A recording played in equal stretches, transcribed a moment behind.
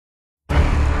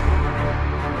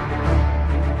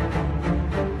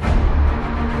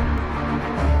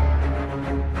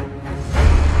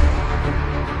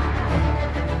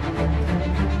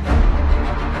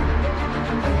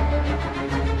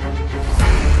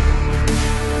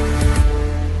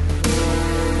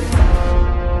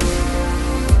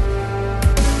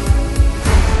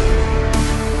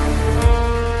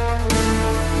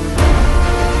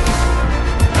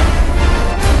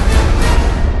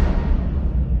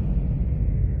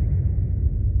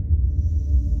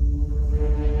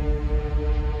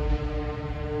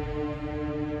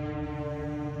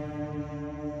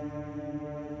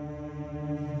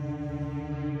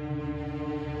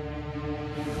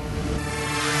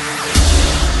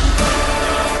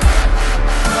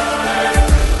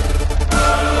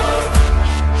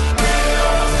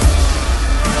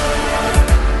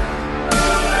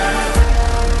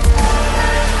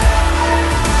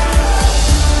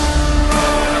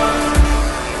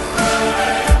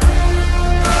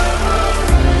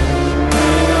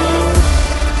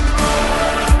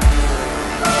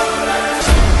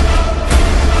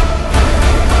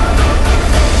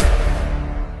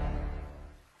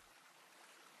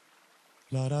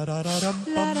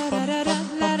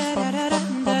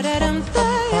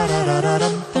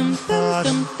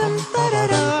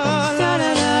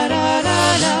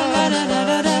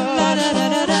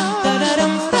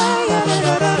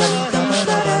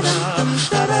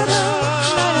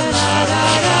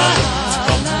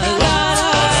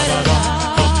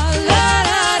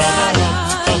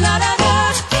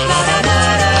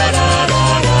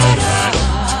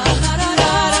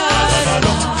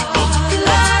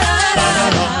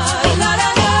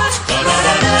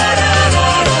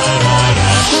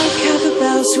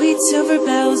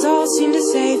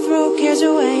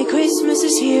Christmas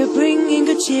is here, bringing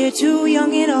good cheer to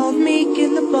young and old, meek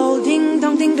and the bold. Ding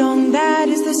dong, ding dong, that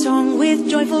is the song with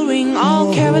joyful ring.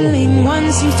 All caroling,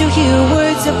 one seems to hear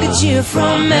words of good cheer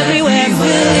from everywhere,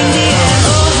 filling the air.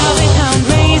 Oh, how they pound,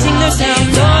 raising their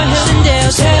sound, o'er hill and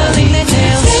dale, telling their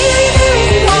tales. Very,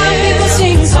 very wild people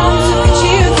sing songs of good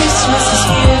cheer. Christmas is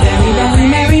here, very, very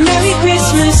merry, merry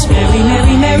Christmas. Merry,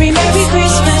 merry, merry, merry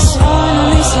Christmas.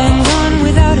 On this and on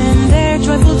without end, their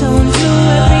joyful tone to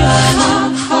every home.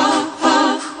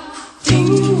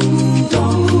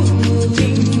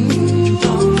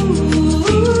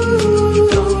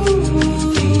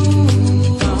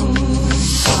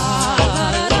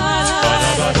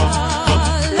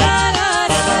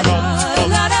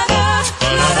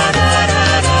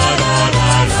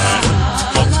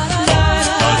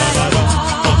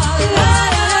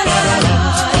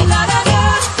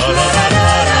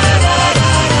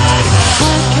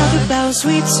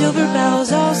 Sweet silver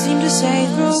bells all seem to say,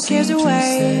 throw cares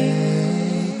away.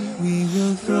 We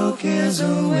will throw cares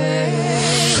away.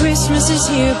 Christmas is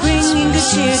here, bringing good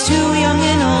cheer to young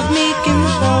and old, meek and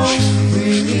bold.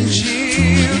 Bringing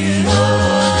cheer.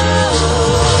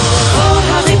 Oh,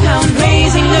 how they pound,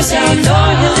 raising their sound,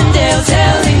 o'er hill and dale,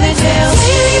 telling their tales.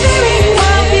 Very, very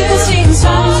wild people sing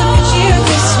songs of good cheer.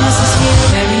 Christmas is here,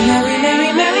 merry, merry,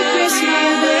 merry, merry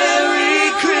Christmas.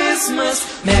 Merry Christmas.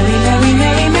 Merry, merry,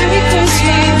 merry, merry Christmas.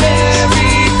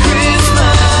 Merry Christmas.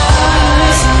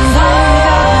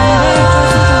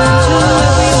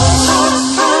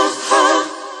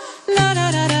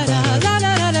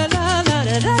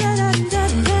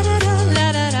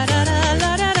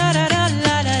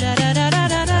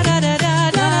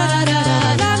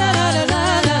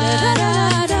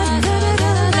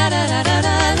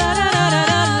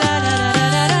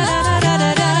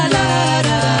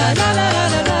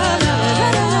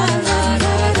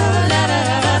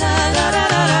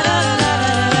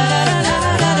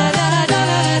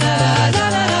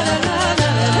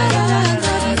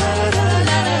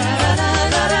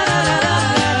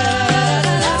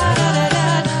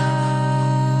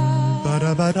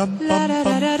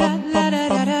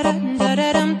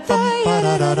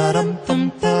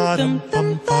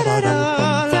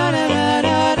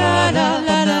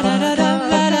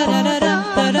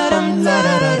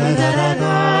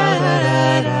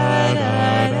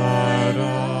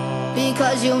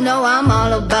 Because you know I'm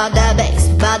all about that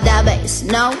bass,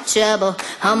 no trouble.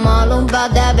 I'm all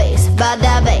about that bass,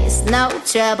 no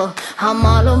trouble. I'm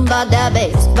all about that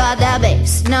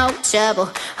bass, no trouble.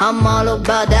 I'm all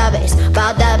about that bass,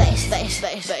 bass.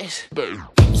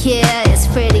 Yeah, it's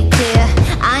pretty clear,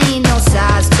 I ain't no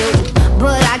size 2,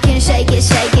 but I can shake it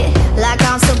like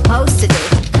I'm supposed to do.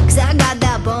 Cause I got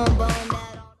that boom boom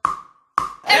that.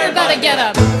 Everybody get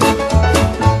up.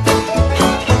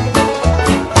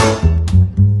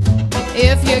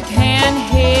 If you can't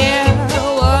hear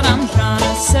what I'm trying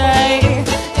to say,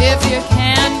 if you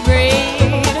can't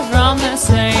read from the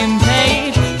same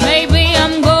page, maybe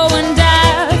I'm going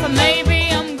deaf,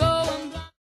 maybe I'm going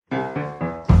blind.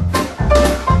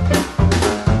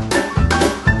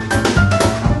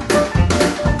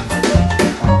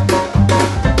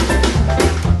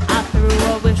 I threw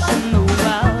a wish in the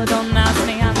well, don't ask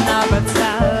me, I never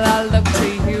tell. I look to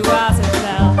you as a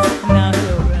tell, now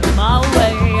you're in my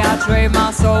way. I trade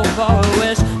my soul for a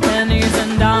wish, pennies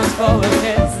and dimes for a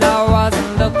kiss. I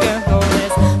wasn't looking for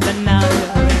this, but now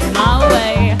you're in my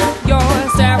way. Your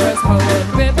Sarah's holding,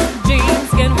 ripped jeans,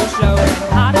 skin was showing.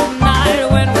 Hot at night,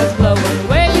 wind was blowing.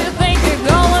 Where you think you're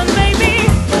going, baby?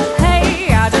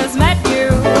 Hey, I just met you,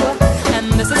 and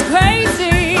this is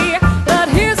crazy, but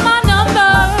here's my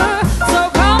number, so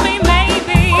call me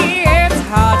maybe. It's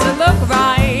hard to look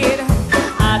right,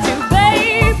 I do,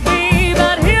 baby,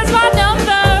 but here's my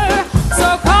number, so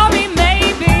call me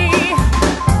maybe.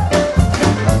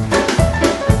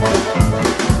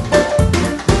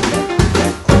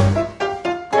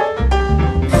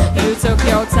 You took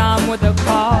your time with the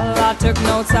call, I took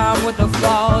no time with the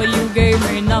fall. You gave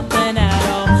me nothing at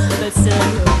all, but still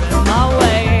you're in my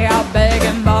way. I beg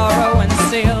and borrow and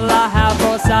steal, I have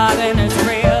foresight and it's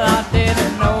real. I didn't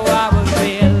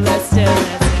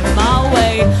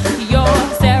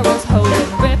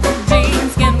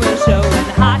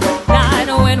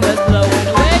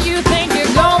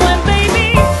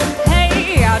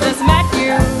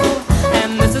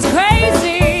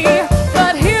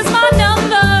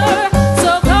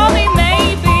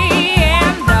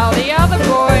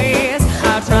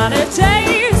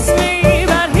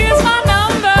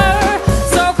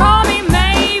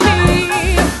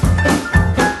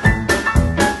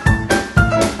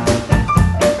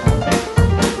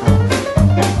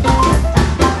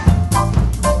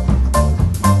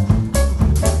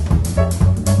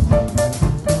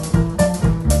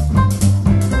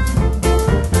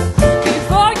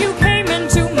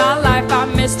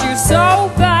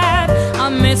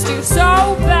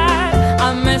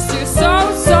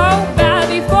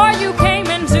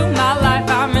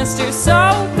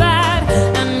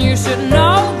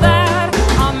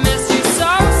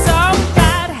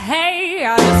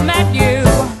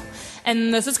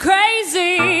And this is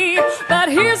crazy, but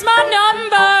here's my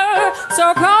number,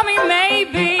 so call me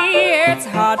maybe. It's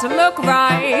hard to look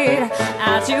right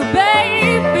at you,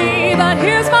 baby, but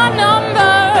here's my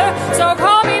number, so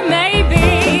call me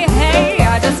maybe. Hey,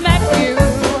 I just met you,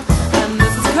 and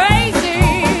this is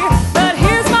crazy, but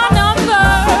here's my number,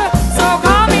 so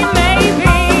call me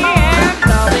maybe.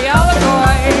 And all the other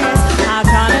boys are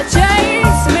trying to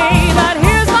chase me, but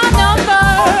here's my number,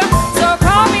 so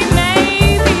call me maybe.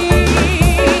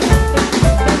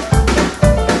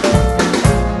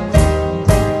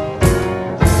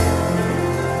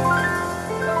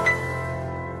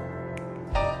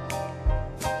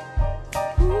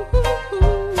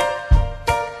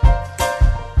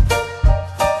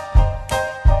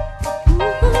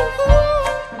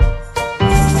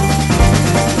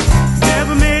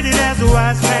 Never made it as a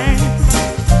wise man,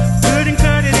 couldn't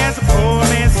cut it as a poor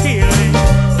man stealing.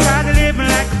 Tried to live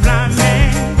like a blind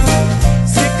man,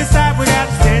 sick aside without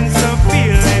a sense of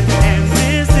feeling. And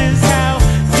this is how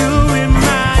you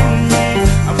remind me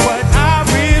of what I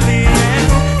really am.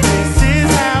 This is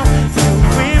how you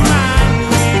remind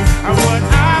me of what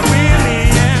I really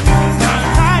am. Not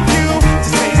like you to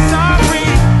say sorry,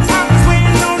 I was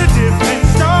waiting on a different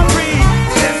story.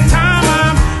 This time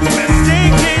I'm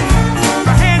mistaken,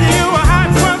 I handed you a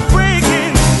heart worth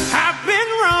breaking. I've been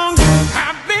wrong,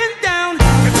 I've been down,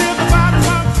 until the bottom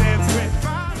of every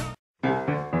bottom.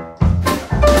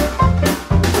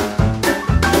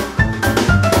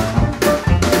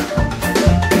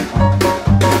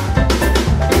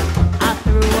 I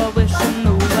threw a wish in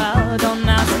the well. Don't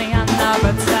ask me, I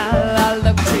never tell. I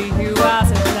look to you as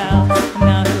it fell.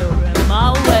 Now you're in my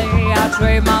way. I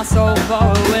trade my soul for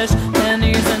a wish,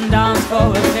 pennies and dimes for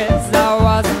a kiss. I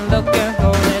wasn't looking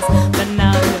for this, but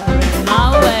now you're in my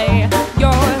way.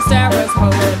 Your Sarah's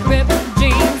holding ripped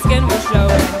jeans, skin was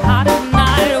showing. Hot at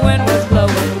night, wind was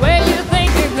blowing. Where you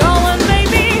think you're going,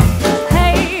 baby?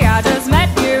 Hey, I just met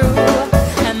you,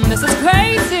 and this is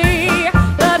crazy,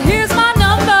 but here's my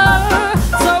number,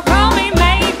 so call me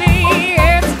maybe.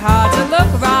 It's hard to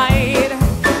look right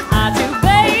at you,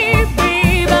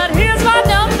 baby, but here's my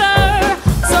number,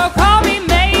 so call me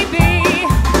maybe.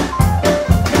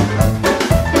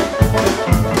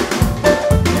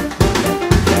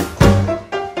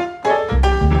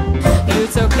 You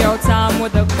took your time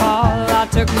with the call, I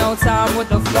took no time with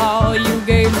the fall. You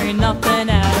gave me nothing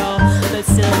at all, but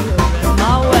still you're in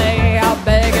my way. I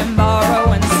beg and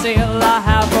borrow and steal, I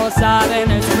have foresight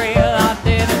and it's real. I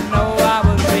didn't know I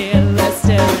would feel it,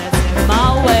 still it's in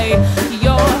my way.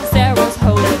 Your Sarah's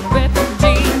holding ripped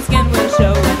jeans, skin was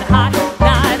showing. Hot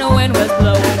night, wind was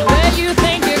blowing. Where you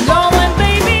think you're going,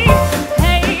 baby?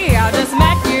 Hey, I just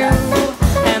met you,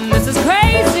 and this is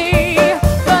crazy,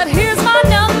 but here's my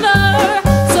number,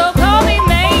 so call me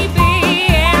maybe.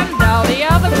 And all the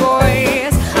other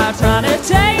boys are trying to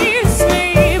chase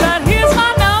me, but here's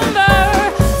my number,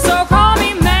 so call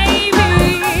me maybe.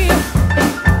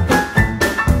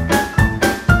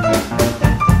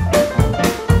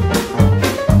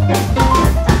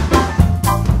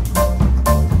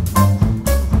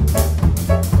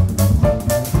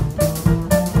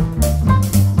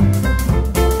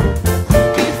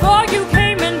 Before you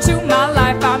came into my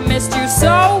life, I missed you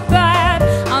so bad.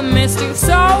 I missed you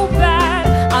so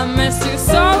bad. I missed you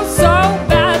so, so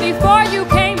bad. Before you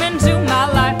came into my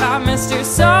life, I missed you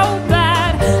so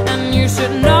bad. And you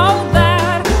should know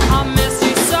that I missed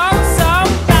you so, so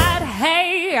bad.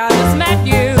 Hey, I just met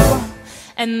you,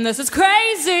 and this is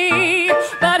crazy,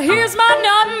 but here's my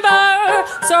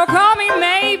number, so call me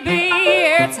maybe.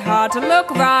 It's hard to look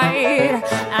right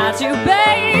at you,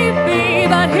 baby,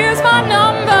 but here's my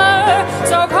number,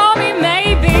 so call me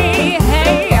maybe.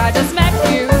 Hey, I just met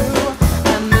you,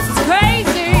 and this is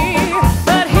crazy,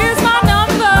 but here's my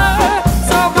number,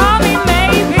 so call me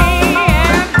maybe.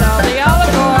 And all the other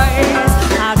boys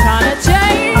are trying to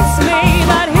chase me,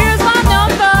 but here's my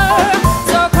number,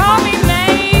 so call me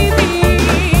maybe.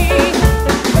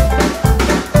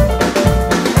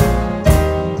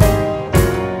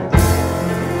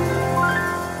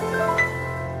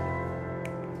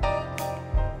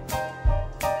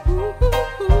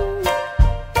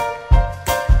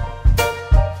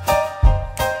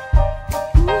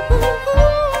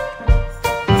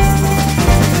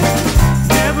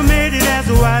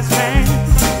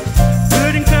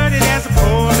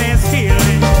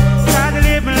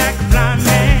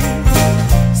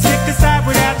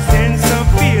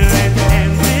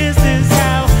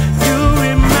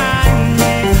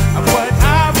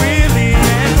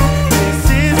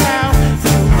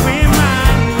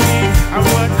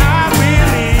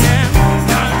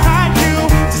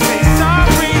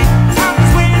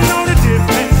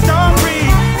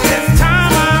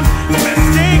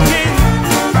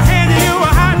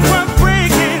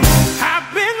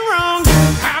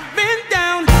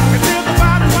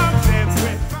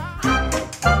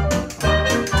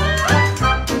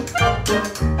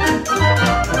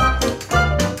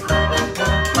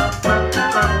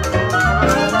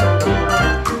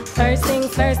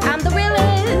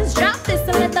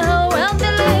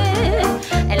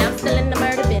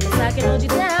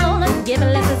 town,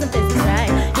 giving lessons in business,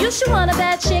 right? You should want a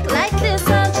bad chick like this,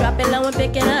 huh? Drop it low and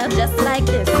pick it up just like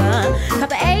this, huh?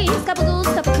 Couple A's, couple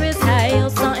Goose, couple Chris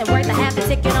Hiles, something worth a half a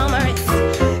ticket on my wrist.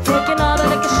 Taking all the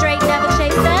liquor straight, never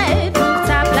chase that. Blue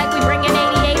top like we bringing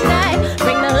 88 night.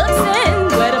 Bring the hooks in,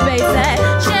 where the bass at?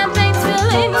 Champagne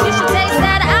spilling, you should taste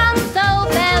that. I'm so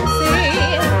fancy.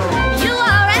 You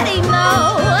already know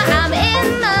I'm in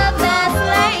the fast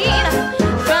lane.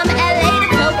 From LA to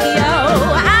Tokyo,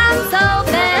 I'm so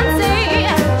fancy.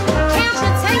 Can't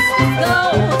you taste the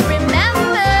gold?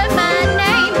 Remember my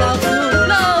name, go too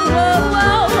low.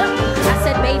 I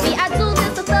said, baby, I do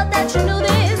this. I thought that you knew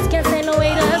this. Can't say no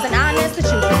haters, and honest the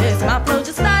truth is my flow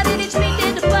just started. Each week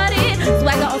did the button.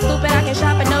 Swagger on stupid, I can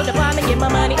shop at no department. Get my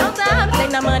money on time,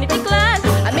 take no money decline.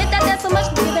 Admit that that's so much,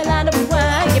 but give that line to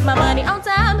rewind. Get my money on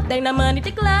time, take no money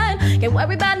decline. Can't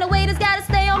worry about no waiters, gotta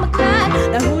stay on my grind.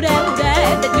 Now who that,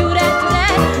 that do that?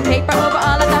 Paper over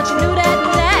all, I thought you knew that,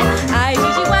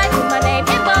 I-G-G-Y, put my name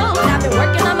in bold. I've been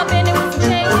working on my penny with some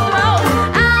change to throw.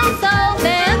 I'm so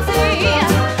fancy,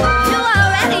 you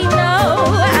already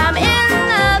know I'm in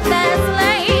the fast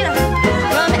lane.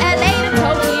 From LA to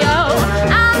Tokyo,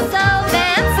 I'm so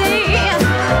fancy.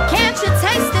 Can't you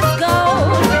taste this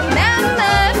gold?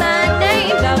 Remember my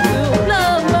name, go too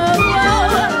low.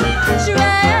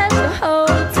 Trash the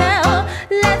hotel,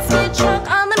 let's get drunk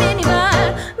on the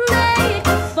minibar. Make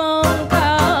a phone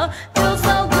call, feels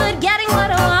so good getting what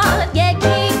I want. Yeah,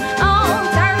 keep on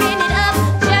turning it up.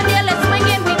 Jam here, let's swing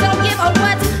it, we don't give a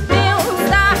what. Film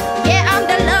star, yeah, I'm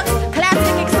deluxe.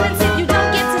 Classic, expensive, you don't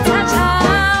get to touch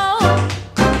all.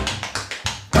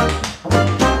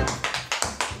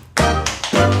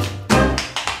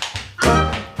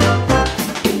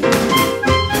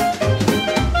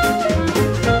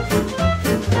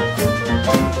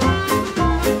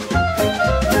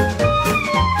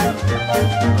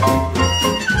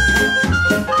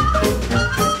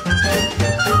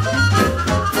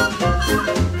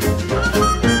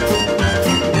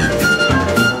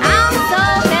 I'm so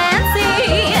fancy,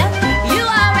 you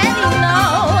already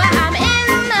know I'm in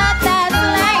the fast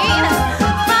lane.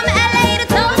 From LA to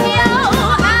Tokyo,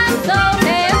 I'm so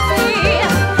fancy.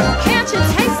 Can't you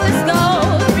taste this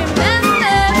gold?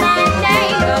 Remember my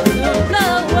name, go too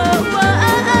low.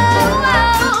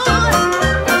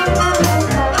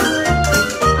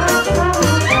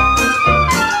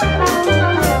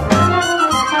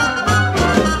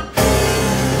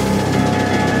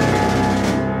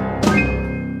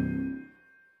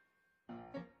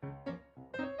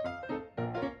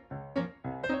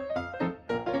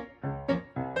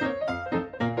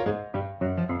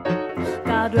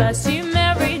 God bless you,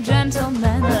 merry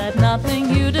gentlemen, let nothing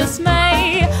you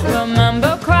dismay.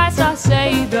 Remember Christ our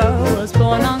Savior was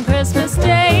born on Christmas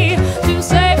Day to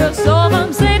save us all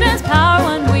from Satan's power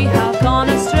when we have gone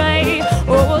astray.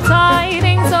 Oh,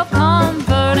 tidings of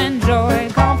comfort and joy,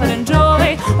 comfort and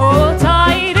joy. Oh,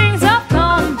 tidings of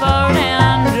comfort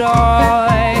and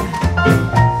joy.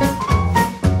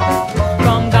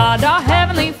 From God our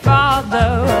Heavenly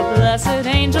Father, a blessed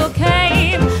angel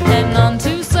came, and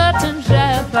unto certain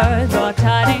shepherds brought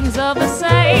tidings of the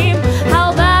same.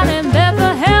 How that in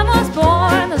Bethlehem was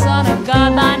born the Son of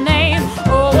God by name.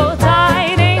 Oh,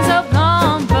 tidings of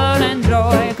comfort and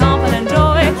joy, comfort and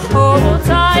joy. Oh,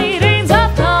 tidings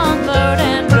of comfort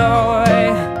and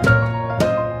joy.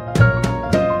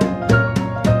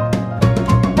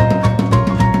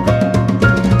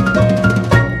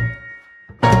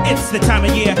 It's the time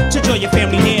of year to join your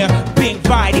family near. Big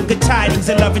ride and good tidings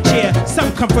and love and cheer.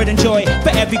 Some comfort and joy for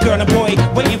every girl and boy.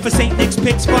 Waiting for St. Nick's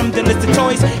picks from the list of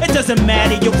toys. It doesn't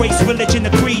matter your race, religion,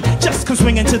 or creed. Just come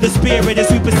swinging to the spirit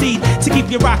as we proceed to keep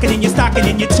you rocking in your stocking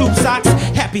and your tube socks.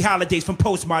 Happy holidays from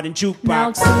Postmodern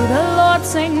Now Jukebox. to the Lord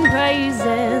sing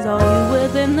praises, all you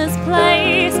within this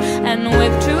place. And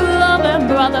with true love and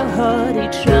brotherhood,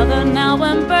 each other now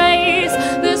embrace.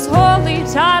 This holy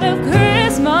tide of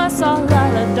Christmas, all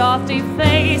light a lofty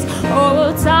face.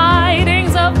 Oh,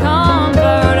 tidings of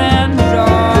comfort and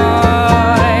joy.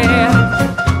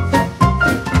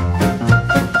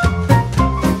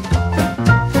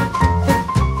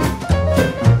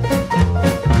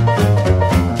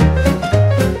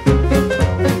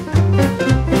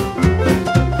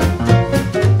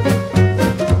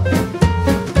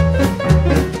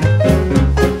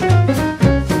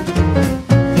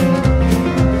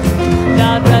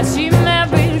 God bless you,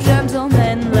 merry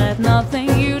gentlemen, let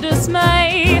nothing you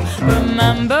dismay.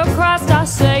 Remember Christ our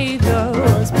Savior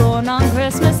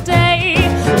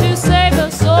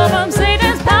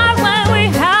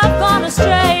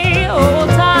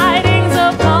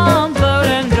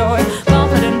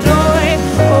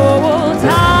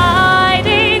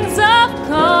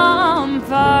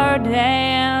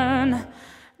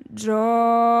joy.